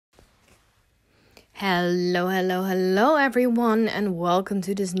Hello everyone, and welcome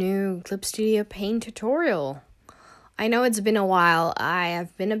to this new Clip Studio Paint tutorial. I know it's been a while, I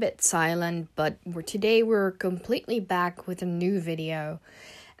have been a bit silent, but today we're completely back with a new video,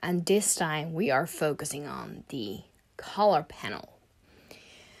 and this time we are focusing on the color panel.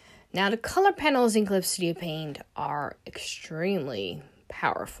 Now the color panels in Clip Studio Paint are extremely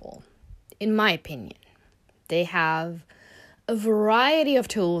powerful, in my opinion. They have a variety of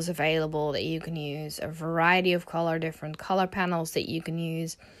tools available that you can use, a variety of different color panels that you can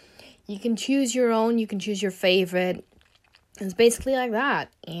use. You can choose your own, you can choose your favorite. It's basically like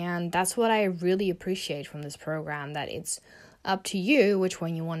that. And that's what I really appreciate from this program, that it's up to you which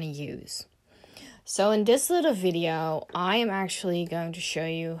one you want to use. So in this little video, I am actually going to show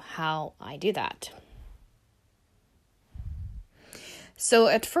you how I do that. So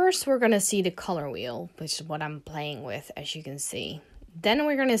at first we're going to see the color wheel, which is what I'm playing with, as you can see. Then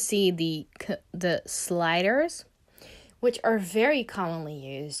we're going to see the sliders, which are very commonly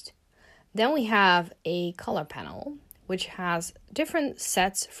used. Then we have a color panel, which has different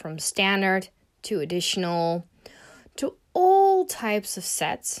sets from standard to additional to all types of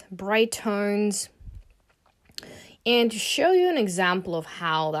sets, bright tones. And to show you an example of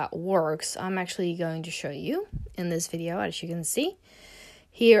how that works, I'm actually going to show you in this video, as you can see.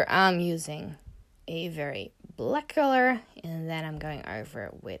 Here I'm using a very black color, and then I'm going over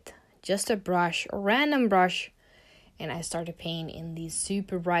it with just a brush, a random brush, and I start to paint in these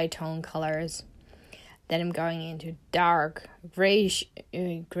super bright tone colors. Then I'm going into dark grayish,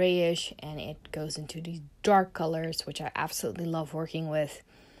 and it goes into these dark colors, which I absolutely love working with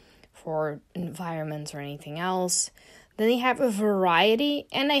for environments or anything else. Then they have a variety,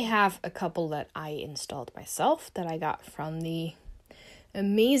 and I have a couple that I installed myself that I got from the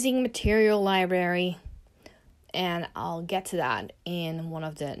amazing material library, and I'll get to that in one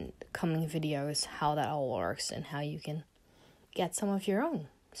of the coming videos, how that all works and how you can get some of your own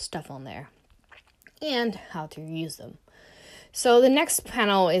stuff on there and how to use them. So the next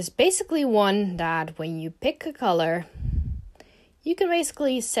panel is basically one that when you pick a color, you can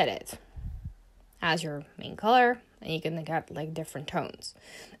basically set it as your main color, and you can get like different tones.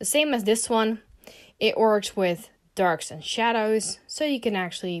 The same as this one, it works with darks and shadows, so you can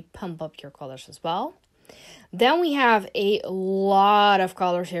actually pump up your colors as well. Then we have a lot of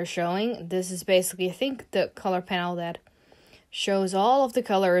colors here showing. This is basically, I think, the color panel that shows all of the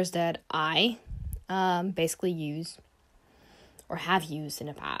colors that I basically use or have used in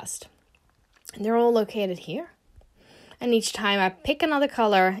the past. And they're all located here. And each time I pick another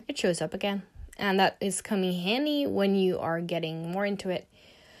color, it shows up again. And that is coming handy when you are getting more into it.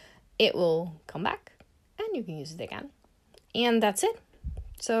 It will come back and you can use it again. And that's it.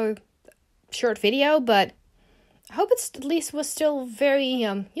 So short video, but I hope it's at least was still very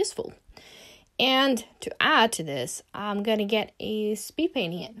useful. And to add to this, I'm gonna get a speed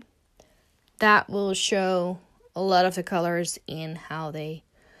painting in. That will show a lot of the colors and how they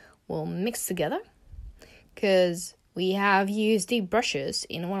will mix together, because we have used the brushes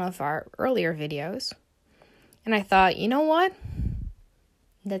in one of our earlier videos. And I thought, you know what?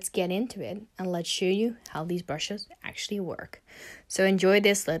 Let's get into it and let's show you how these brushes actually work. So enjoy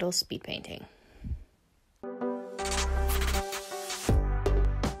this little speed painting.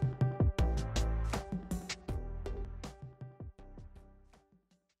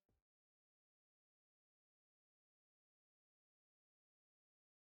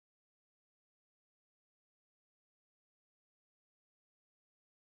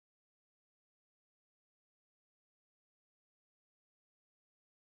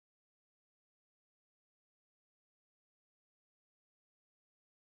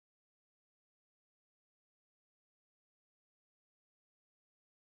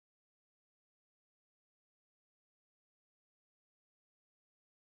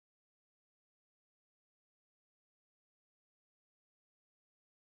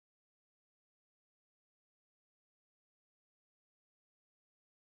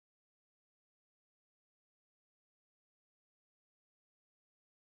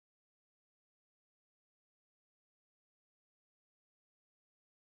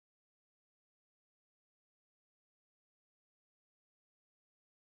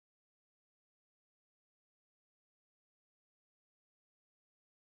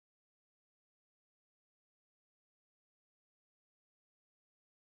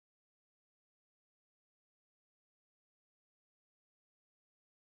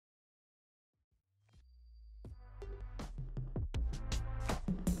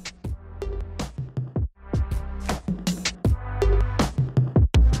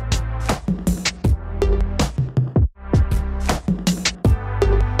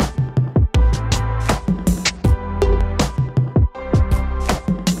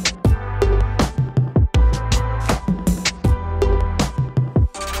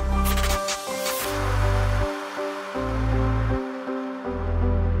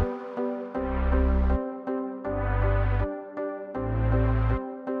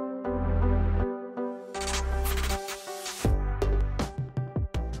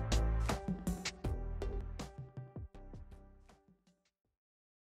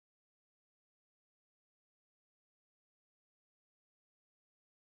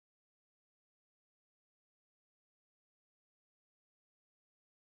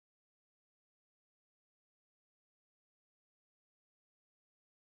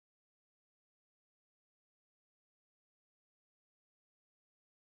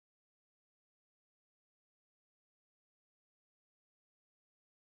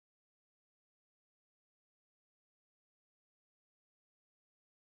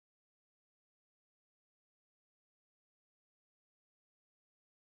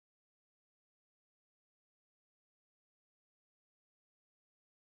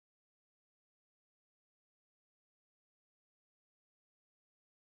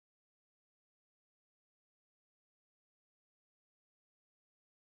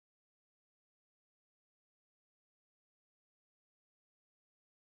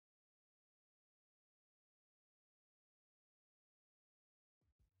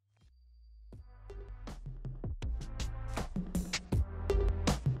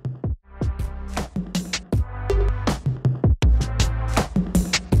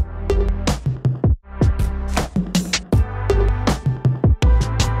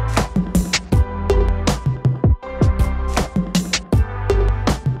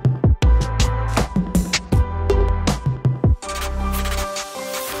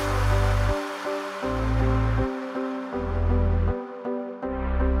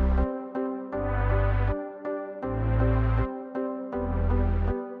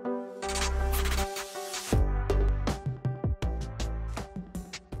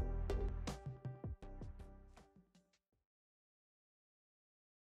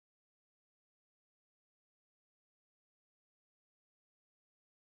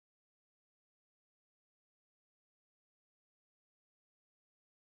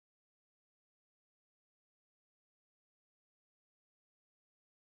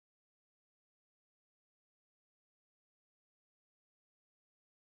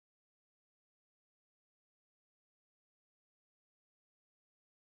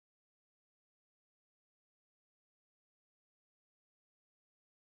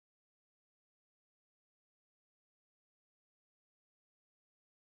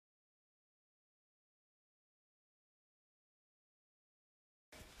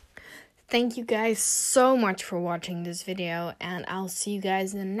 Thank you guys so much for watching this video, and I'll see you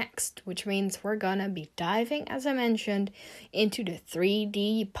guys in the next, which means we're gonna be diving, as I mentioned, into the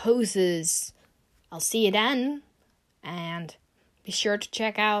 3D poses. I'll see you then, and be sure to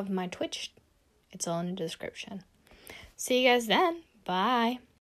check out my Twitch. It's all in the description. See you guys then. Bye.